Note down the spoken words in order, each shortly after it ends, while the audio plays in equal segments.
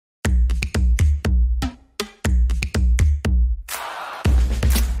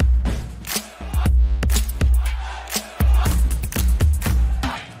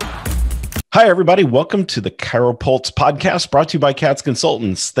Hi, everybody. Welcome to the ChiroPulse podcast brought to you by CATS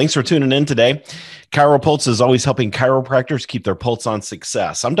Consultants. Thanks for tuning in today. ChiroPulse is always helping chiropractors keep their pulse on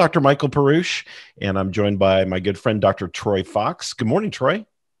success. I'm Dr. Michael Perusich, and I'm joined by my good friend, Dr. Troy Fox. Good morning, Troy.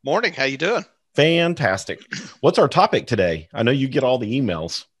 Morning. How you doing? Fantastic. What's our topic today? I know you get all the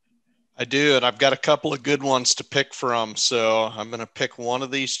emails. I do, and I've got a couple of good ones to pick from, so I'm going to pick one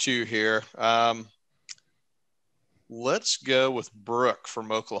of these two here. Let's go with Brooke from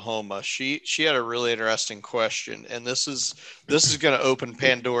Oklahoma. She had a really interesting question, and this is going to open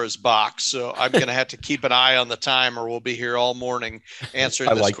Pandora's box. So I'm going to have to keep an eye on the time, or we'll be here all morning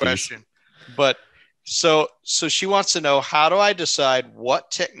answering this question. These. But so she wants to know, how do I decide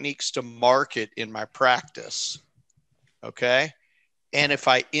what techniques to market in my practice? Okay. And if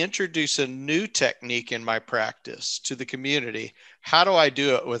I introduce a new technique in my practice to the community, how do I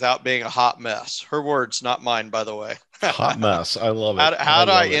do it without being a hot mess? Her words, not mine, by the way. Hot mess. I love it. How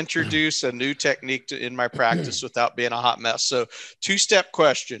do I introduce a new technique in my practice without being a hot mess? So, two-step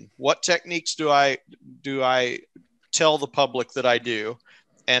question. What techniques do I tell the public that I do?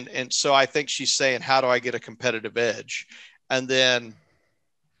 And so I think she's saying, how do I get a competitive edge? And then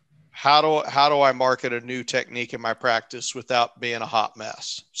how do I market a new technique in my practice without being a hot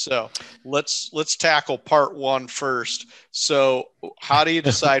mess? So let's tackle part one first. So how do you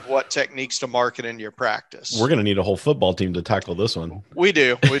decide what techniques to market in your practice? We're going to need a whole football team to tackle this one. We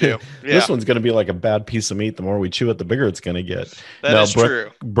do. Yeah. This one's going to be like a bad piece of meat. The more we chew it, the bigger it's going to get. That is true.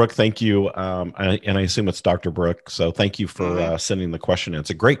 Brooke, thank you. And I assume it's Dr. Brooke. So thank you for sending the question.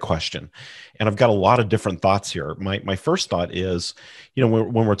 It's a great question. And I've got a lot of different thoughts here. My first thought is,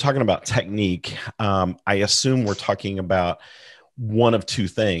 when we're talking about technique, I assume we're talking about one of two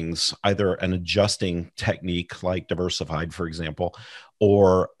things, either an adjusting technique like diversified, for example,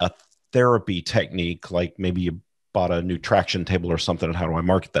 or a therapy technique, like maybe you bought a new traction table or something, and how do I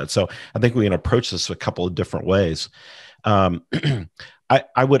market that? So I think we can approach this a couple of different ways. I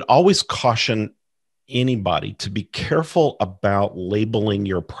would always caution anybody to be careful about labeling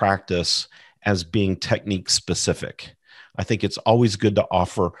your practice as being technique specific. I think it's always good to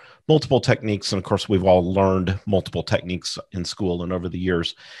offer multiple techniques. And of course, we've all learned multiple techniques in school and over the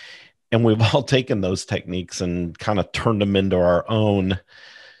years. And we've all taken those techniques and kind of turned them into our own,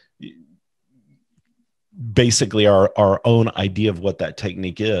 basically our own idea of what that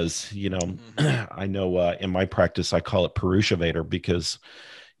technique is. I know in my practice, I call it Peruchivator because,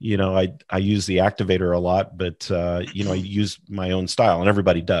 I use the activator a lot, but, I use my own style, and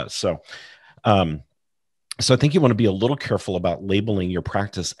everybody does. So I think you want to be a little careful about labeling your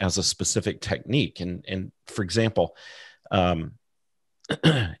practice as a specific technique. And for example,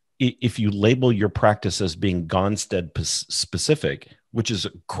 if you label your practice as being Gonstead specific, which is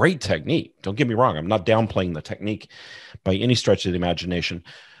a great technique, don't get me wrong, I'm not downplaying the technique by any stretch of the imagination.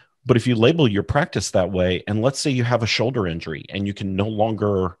 But if you label your practice that way, and let's say you have a shoulder injury and you can no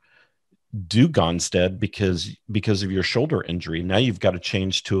longer do Gonstead because of your shoulder injury, now you've got to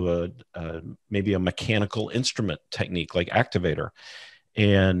change to maybe a mechanical instrument technique like activator,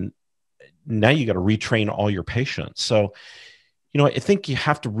 and now you got to retrain all your patients. So I think you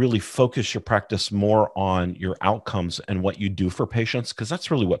have to really focus your practice more on your outcomes and what you do for patients, because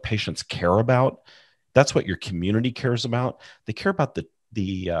that's really what patients care about. That's what your community cares about. They care about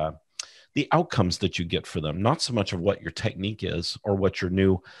the outcomes that you get for them, not so much of what your technique is or what your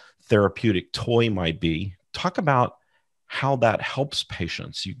new therapeutic toy might be. Talk about how that helps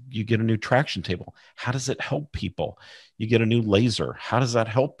patients. You get a new traction table. How does it help people? You get a new laser. How does that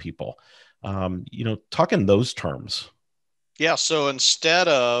help people? Talk in those terms. Yeah. So instead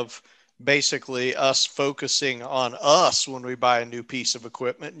of basically us focusing on us when we buy a new piece of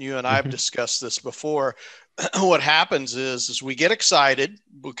equipment, and you and I have discussed this before, what happens is we get excited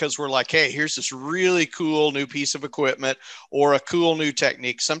because we're like, hey, here's this really cool new piece of equipment or a cool new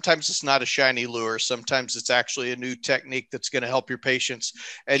technique. Sometimes it's not a shiny lure. Sometimes it's actually a new technique that's going to help your patients.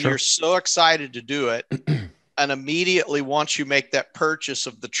 And You're so excited to do it. And immediately, once you make that purchase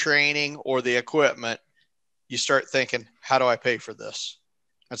of the training or the equipment, you start thinking, how do I pay for this?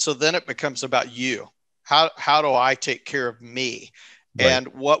 And so then it becomes about you. How do I take care of me? Right. And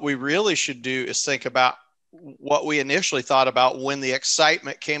what we really should do is think about what we initially thought about when the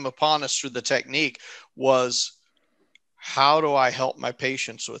excitement came upon us through the technique was, how do I help my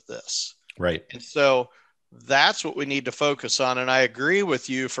patients with this? Right. And so that's what we need to focus on. And I agree with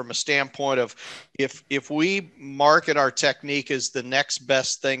you from a standpoint of if we market our technique as the next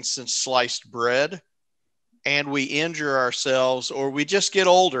best thing since sliced bread, and we injure ourselves, or we just get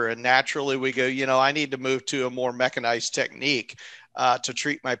older and naturally we go, I need to move to a more mechanized technique to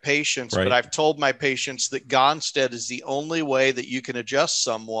treat my patients. Right. But I've told my patients that Gonstead is the only way that you can adjust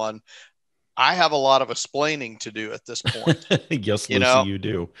someone. I have a lot of explaining to do at this point. Yes, You Lucy, know, you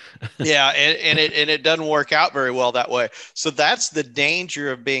do. yeah, and it doesn't work out very well that way. So that's the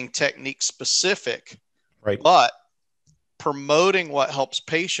danger of being technique specific. Right. But promoting what helps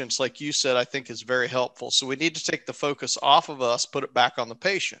patients, like you said, I think is very helpful. So we need to take the focus off of us, put it back on the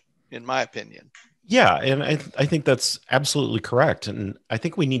patient, in my opinion. Yeah, and I think that's absolutely correct. And I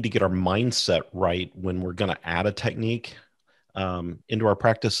think we need to get our mindset right when we're going to add a technique into our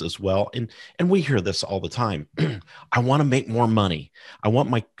practice as well. And we hear this all the time. I want to make more money. I want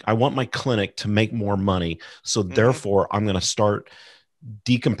my clinic to make more money. So Mm-hmm. therefore, I'm going to start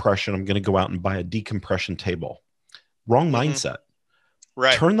decompression. I'm going to go out and buy a decompression table. Wrong Mm-hmm. mindset.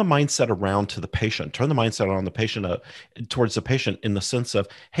 Right. Turn the mindset around to the patient. Turn the mindset on the patient towards the patient in the sense of,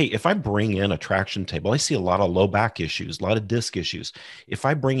 hey, if I bring in a traction table, I see a lot of low back issues, a lot of disc issues. If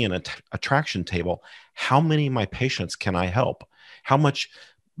I bring in a traction table, how many of my patients can I help? How much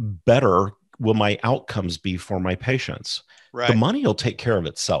better will my outcomes be for my patients? The Right. money will take care of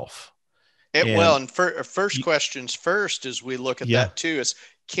itself. It will. And And first questions first, as we look at yeah, that too, is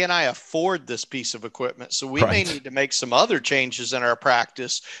can I afford this piece of equipment? So we may right. need to make some other changes in our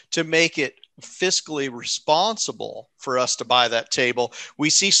practice to make it fiscally responsible for us to buy that table. We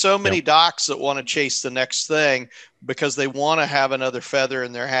see so many Yep. docs that want to chase the next thing because they want to have another feather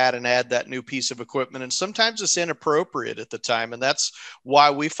in their hat and add that new piece of equipment. And sometimes it's inappropriate at the time. And that's why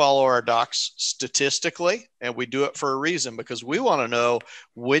we follow our docs statistically. And we do it for a reason, because we want to know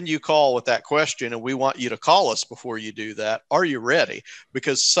when you call with that question, and we want you to call us before you do that. Are you ready?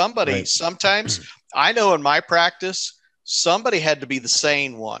 Because somebody, Right. sometimes I know in my practice, somebody had to be the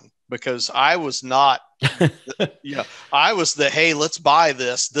sane one, because I was not, I was the, hey, let's buy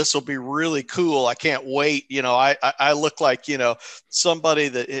this. This will be really cool. I can't wait. I look like, somebody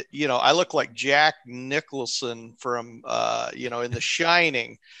that, I look like Jack Nicholson from, in The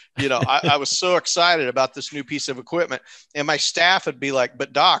Shining. I was so excited about this new piece of equipment, and my staff would be like,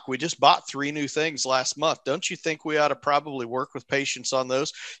 but doc, we just bought 3 new things last month. Don't you think we ought to probably work with patients on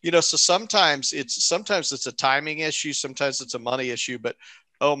those? So sometimes it's a timing issue. Sometimes it's a money issue, but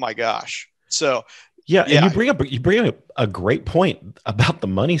oh my gosh. So Yeah, and yeah, you bring up a great point about the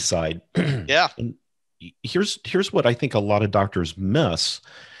money side. yeah. And here's what I think a lot of doctors miss.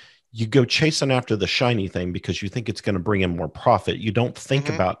 You go chasing after the shiny thing because you think it's going to bring in more profit. You don't think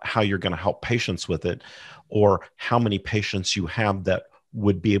Mm-hmm. about how you're going to help patients with it, or how many patients you have that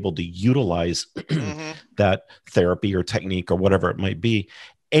would be able to utilize Mm-hmm. that therapy or technique or whatever it might be.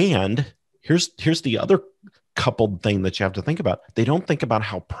 And here's the other coupled thing that you have to think about. They don't think about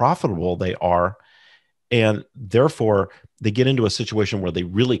how profitable they are, and therefore they get into a situation where they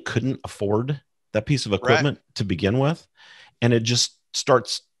really couldn't afford that piece of Right. equipment to begin with, and it just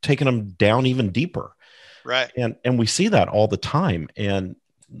starts taking them down even deeper. Right. And we see that all the time, and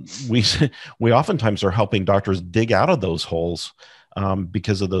we we oftentimes are helping doctors dig out of those holes,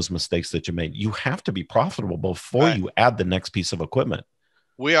 because of those mistakes that you made. You have to be profitable before Right. you add the next piece of equipment.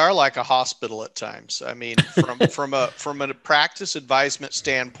 We are like a hospital at times. I mean, from a practice advisement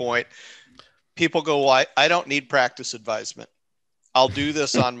standpoint, people go, well, I don't need practice advisement. I'll do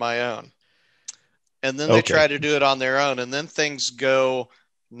this on my own. And then they Okay. try to do it on their own, and then things go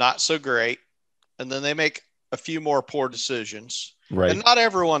not so great. And then they make a few more poor decisions. And Right. not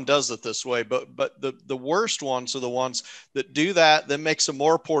everyone does it this way, but the worst ones are the ones that do that, then make some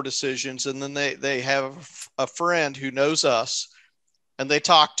more poor decisions, and then they have a friend who knows us, and they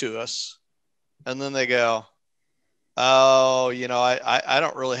talk to us, and then they go, oh, I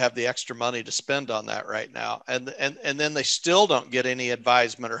don't really have the extra money to spend on that right now. And then they still don't get any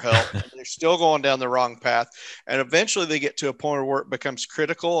advisement or help. And they're still going down the wrong path. And eventually they get to a point where it becomes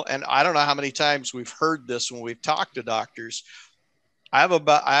critical. And I don't know how many times we've heard this when we've talked to doctors. I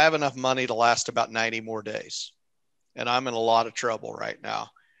have enough money to last about 90 more days. And I'm in a lot of trouble right now.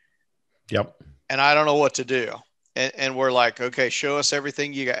 Yep. And I don't know what to do. And we're like, okay, show us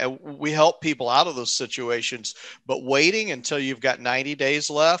everything you got. And we help people out of those situations, but waiting until you've got 90 days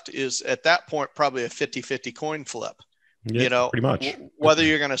left is at that point probably a 50-50 coin flip, Yeah, pretty much. whether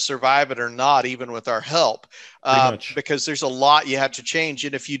you're going to survive it or not, even with our help, Pretty much. because there's a lot you have to change.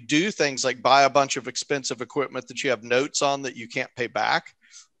 And if you do things like buy a bunch of expensive equipment that you have notes on that you can't pay back,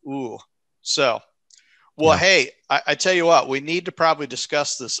 ooh, so well, Yeah. hey, I tell you what, we need to probably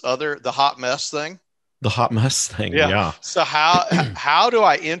discuss the hot mess thing. The hot mess thing. Yeah. Yeah. So how do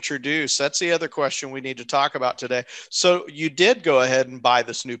I introduce? That's the other question we need to talk about today. So you did go ahead and buy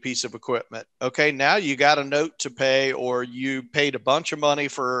this new piece of equipment. Okay. Now you got a note to pay, or you paid a bunch of money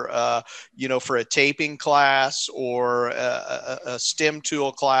for for a taping class or a stem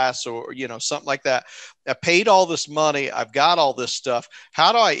tool class, or something like that. I paid all this money. I've got all this stuff.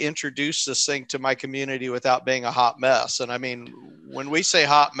 How do I introduce this thing to my community without being a hot mess? And I mean, when we say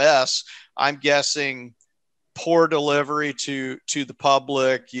hot mess, I'm guessing poor delivery to the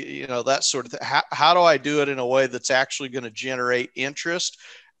public, you know, that sort of thing. How do I do it in a way that's actually going to generate interest?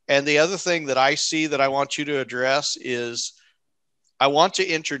 And the other thing that I see that I want you to address is I want to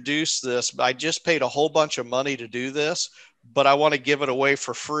introduce this. I just paid a whole bunch of money to do this, but I want to give it away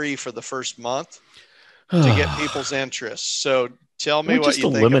for free for the first month to get people's interest. So tell me what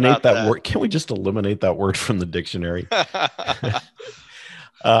you think about that word. Can we just eliminate that word from the dictionary?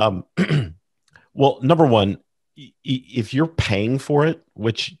 Well, number one, if you're paying for it,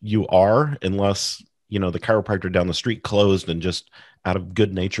 which you are, unless, you know, the chiropractor down the street closed and just out of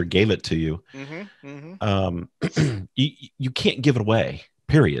good nature gave it to you, you can't give it away,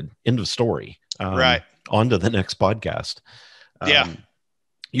 period. End of story. Right. On to the next podcast.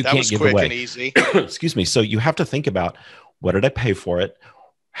 You that can't was give quick away. And easy. Excuse me. So you have to think about, what did I pay for it?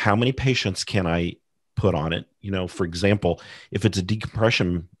 How many patients can I put on it? You know, for example, if it's a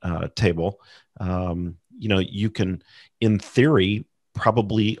decompression table, you know, you can, in theory,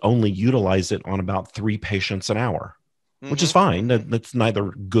 probably only utilize it on about 3 patients an hour, which is fine. That's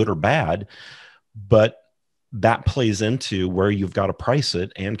neither good or bad, but that plays into where you've got to price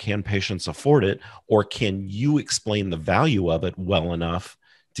it, and can patients afford it, or can you explain the value of it well enough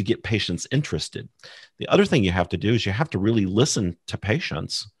to get patients interested? The other thing you have to do is you have to really listen to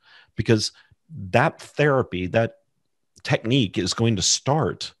patients, because that therapy, that technique is going to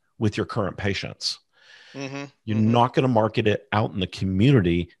start with your current patients. You're not going to market it out in the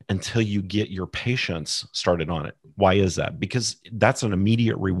community until you get your patients started on it. Why is that? Because that's an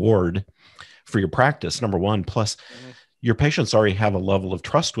immediate reward for your practice, number one. Plus, your patients already have a level of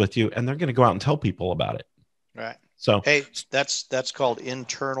trust with you, and they're going to go out and tell people about it. Right. So, hey, that's called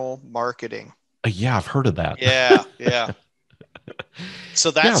internal marketing. Yeah, I've heard of that. Yeah.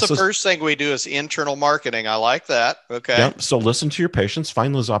 So that's the first thing we do is internal marketing. I like that. Okay. Yeah. So listen to your patients,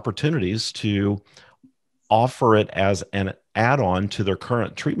 find those opportunities to offer it as an add-on to their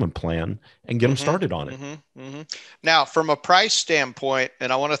current treatment plan, and get them started on it. Now, from a price standpoint,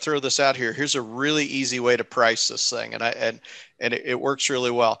 and I want to throw this out here, here's a really easy way to price this thing. And it works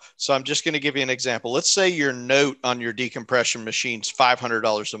really well. So I'm just going to give you an example. Let's say your note on your decompression machine's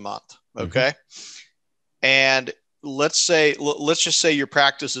 $500 a month. Okay. And let's just say your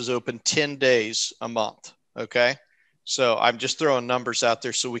practice is open 10 days a month. Okay. So I'm just throwing numbers out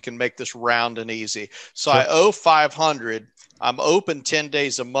there so we can make this round and easy. So I owe 500. I'm open 10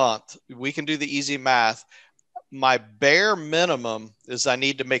 days a month. We can do the easy math. My bare minimum is I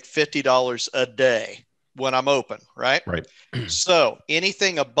need to make $50 a day when I'm open, right? Right. So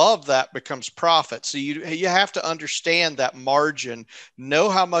anything above that becomes profit. So you have to understand that margin, know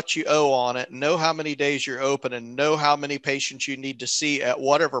how much you owe on it, know how many days you're open, and know how many patients you need to see at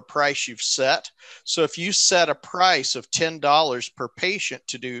whatever price you've set. So if you set a price of $10 per patient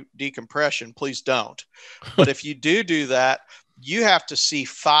to do decompression, please don't. But if you do that, you have to see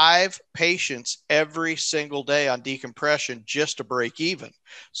 5 patients every single day on decompression just to break even.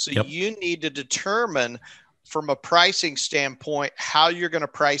 So you need to determine from a pricing standpoint how you're going to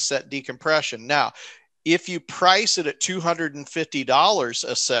price that decompression. Now, if you price it at $250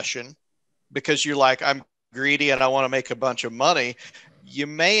 a session because you're like, I'm greedy and I want to make a bunch of money, you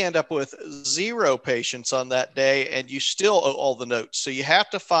may end up with 0 patients on that day and you still owe all the notes. So you have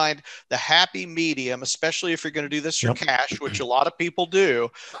to find the happy medium, especially if you're going to do this for cash, which a lot of people do.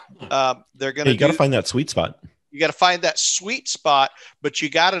 They're going to you got to find that sweet spot. You got to find that sweet spot, but you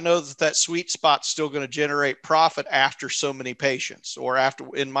got to know that sweet spot's still going to generate profit after so many patients, or after,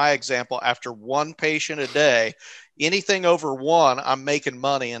 in my example, after 1 patient a day. Anything over 1, I'm making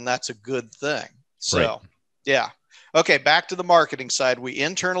money, and that's a good thing. So, yeah. Okay, back to the marketing side. We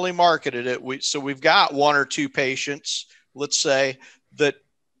internally marketed it. So we've got 1 or 2 patients, let's say, that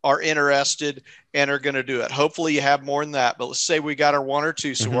are interested and are going to do it. Hopefully you have more than that, but let's say we got our 1 or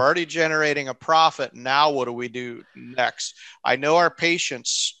 2. So we're already generating a profit. Now what do we do next? I know our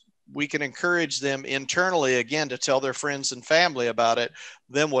patients, we can encourage them internally, again, to tell their friends and family about it.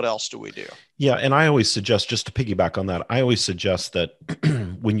 Then what else do we do? Yeah. And I always suggest, just to piggyback on that, I always suggest that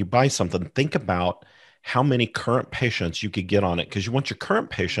when you buy something, think about how many current patients you could get on it. Because you want your current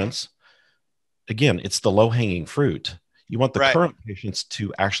patients, again, it's the low-hanging fruit. You want the current patients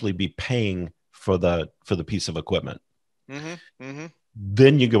to actually be paying for the piece of equipment.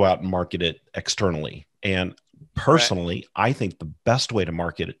 Then you go out and market it externally. And personally, I think the best way to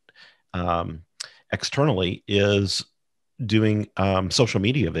market it externally is doing social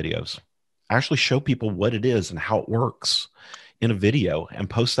media videos. Actually show people what it is and how it works. in a video and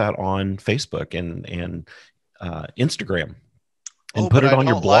post that on Facebook and Instagram and put it on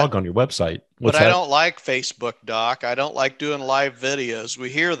your blog, on your website. But I don't like Facebook, Doc. I don't like doing live videos. We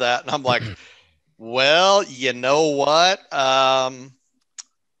hear that, and I'm like, well, you know what? I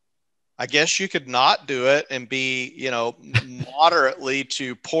guess you could not do it and be, you know, moderately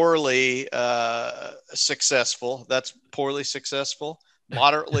to poorly successful. That's poorly successful.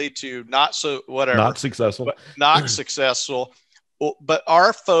 Moderately to not so whatever. Not successful. But not successful. But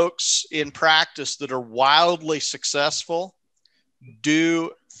our folks in practice that are wildly successful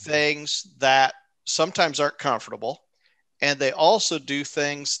do things that sometimes aren't comfortable. And they also do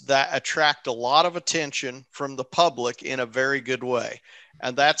things that attract a lot of attention from the public in a very good way.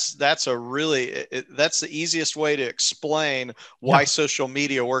 And that's the easiest way to explain why social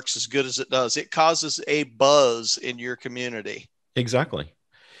media works as good as it does. It causes a buzz in your community. Exactly.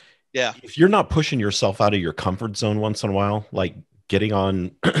 Yeah. If you're not pushing yourself out of your comfort zone once in a while, like getting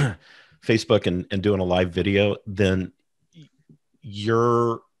on Facebook and doing a live video, then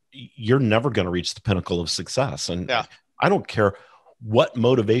you're never going to reach the pinnacle of success. And I don't care what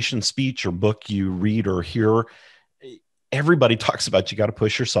motivation speech or book you read or hear. Everybody talks about you got to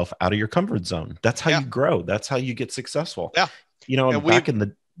push yourself out of your comfort zone. That's how you grow. That's how you get successful. Yeah. You know, back in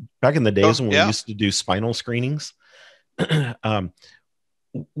the days when we used to do spinal screenings,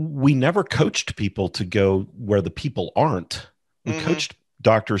 we never coached people to go where the people aren't. We coached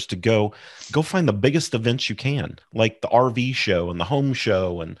doctors to go find the biggest events you can, like the RV show and the home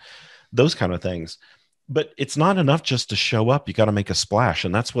show and those kind of things. But it's not enough just to show up. You got to make a splash.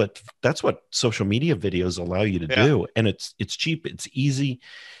 And that's what social media videos allow you to do. And it's cheap. It's easy.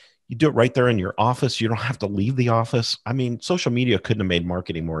 You do it right there in your office. You don't have to leave the office. I mean, social media couldn't have made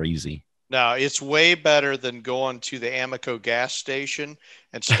marketing more easy. No, it's way better than going to the Amoco gas station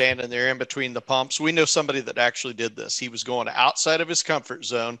and standing there in between the pumps. We know somebody that actually did this. He was going outside of his comfort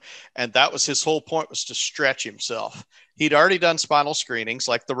zone, and that was his whole point, was to stretch himself. He'd already done spinal screenings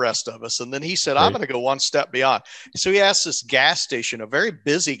like the rest of us. And then he said, I'm going to go one step beyond. So he asked this gas station, a very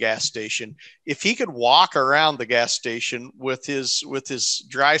busy gas station, if he could walk around the gas station with his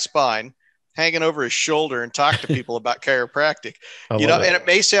dry spine hanging over his shoulder and talk to people about chiropractic, and it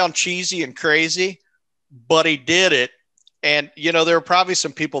may sound cheesy and crazy, but he did it. And, you know, there were probably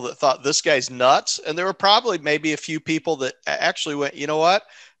some people that thought this guy's nuts. And there were probably maybe a few people that actually went, you know what,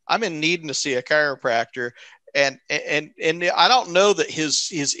 I'm in needing to see a chiropractor. And I don't know that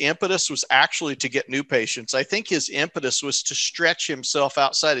his impetus was actually to get new patients. I think his impetus was to stretch himself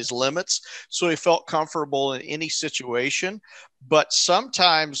outside his limits so he felt comfortable in any situation. But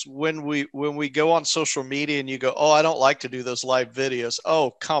sometimes when we go on social media and you go, oh, I don't like to do those live videos.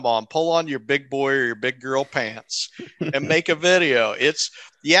 Oh, come on, pull on your big boy or your big girl pants and make a video.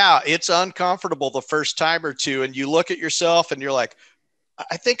 It's uncomfortable the first time or two. And you look at yourself and you're like,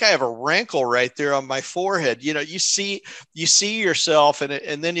 I think I have a wrinkle right there on my forehead. You know, you see yourself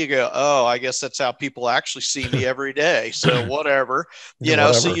and then you go, oh, I guess that's how people actually see me every day. So whatever,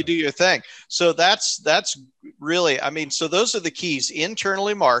 so you do your thing. So that's really, I mean, so those are the keys.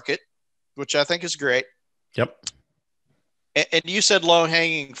 Internally market, which I think is great. Yep. And you said low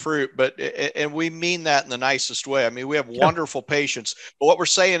hanging fruit, and we mean that in the nicest way. I mean, we have wonderful patients, but what we're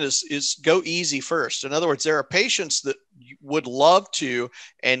saying is go easy first. In other words, there are patients that would love to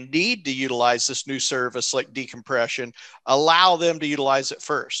and need to utilize this new service like decompression. Allow them to utilize it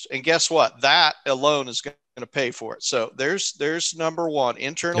first. And guess what? That alone is going to pay for it. So there's number one,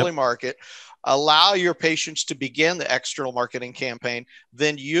 internally market. Allow your patients to begin the external marketing campaign.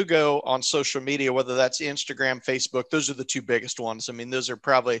 Then you go on social media, whether that's Instagram, Facebook. Those are the two biggest ones. I mean, those are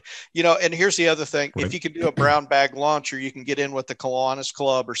probably, and here's the other thing. Right. If you can do a brown bag launch, or you can get in with the Kiwanis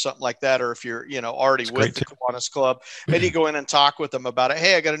Club or something like that, or if you're, already with the Kiwanis Club, and you go in and talk with them about it.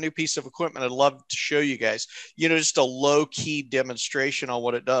 Hey, I got a new piece of equipment. I'd love to show you guys, just a low key demonstration on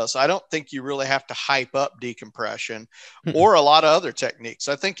what it does. I don't think you really have to hype up decompression or a lot of other techniques.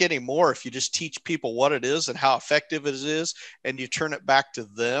 I think anymore, if you just teach people what it is and how effective it is, and you turn it back to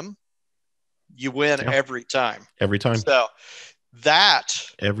them, you win every time. Every time. So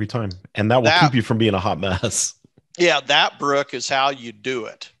every time. And that will keep you from being a hot mess. Yeah. That, Brooke, is how you do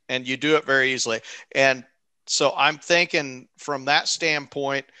it. And you do it very easily. And so I'm thinking from that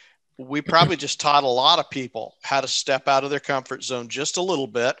standpoint, we probably just taught a lot of people how to step out of their comfort zone just a little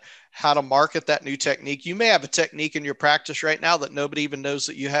bit, how to market that new technique. You may have a technique in your practice right now that nobody even knows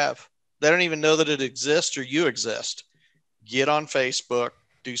that you have. They don't even know that it exists or you exist. Get on Facebook,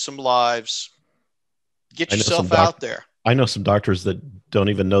 do some lives, get yourself out there. I know some doctors that don't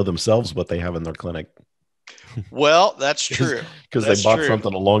even know themselves what they have in their clinic. Well, that's true. Because they bought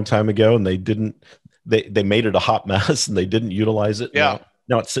something a long time ago and they didn't they made it a hot mess and they didn't utilize it. Yeah.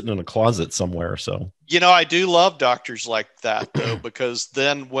 Now it's sitting in a closet somewhere. So, I do love doctors like that, though, because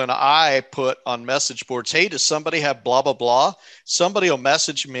then when I put on message boards, hey, does somebody have blah, blah, blah? Somebody will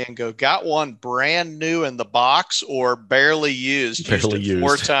message me and go, got one brand new in the box or barely used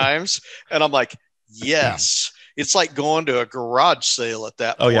 4 times. And I'm like, yes. It's like going to a garage sale at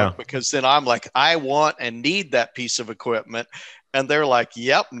that point, because then I'm like, I want and need that piece of equipment. And they're like,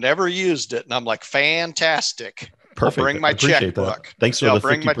 yep, never used it. And I'm like, fantastic. Perfect. I'll bring my checkbook. Thanks for the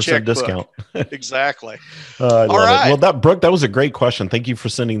 50% discount. Exactly. I love it. Well, Brooke, that was a great question. Thank you for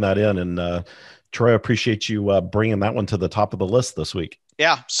sending that in. And Troy, I appreciate you bringing that one to the top of the list this week.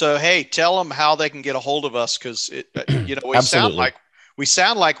 Yeah. So, hey, tell them how they can get a hold of us, because we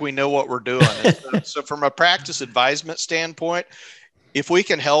sound like we know what we're doing. So from a practice advisement standpoint, if we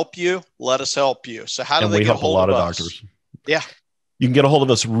can help you, let us help you. So how do they get a hold of us? Doctors. Yeah. You can get a hold of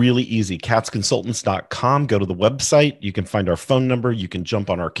us really easy. katzconsultants.com. Go to the website. You can find our phone number. You can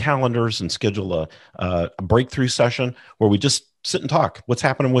jump on our calendars and schedule a breakthrough session where we just sit and talk. What's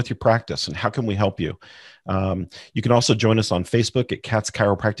happening with your practice and how can we help you? You can also join us on Facebook at Katz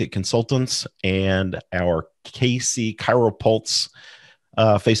Chiropractic Consultants and our KC CHIROpulse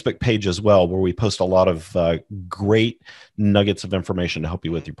Facebook page as well, where we post a lot of great nuggets of information to help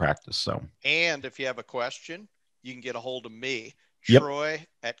you with your practice. So, and if you have a question, you can get a hold of me. Yep. Troy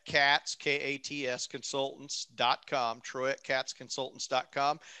at Katz, KATS Consultants.com. Troy at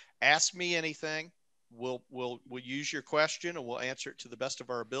KatzConsultants.com. Ask me anything. We'll use your question and we'll answer it to the best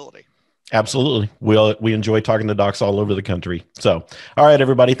of our ability. Absolutely. We enjoy talking to docs all over the country. So, all right,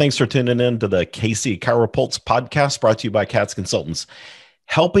 everybody. Thanks for tuning in to the KC CHIROpulse podcast brought to you by Katz Consultants,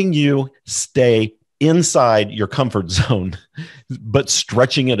 helping you stay inside your comfort zone, but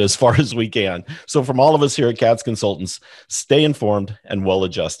stretching it as far as we can. So from all of us here at Katz Consultants, stay informed and well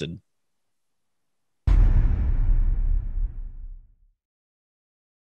adjusted.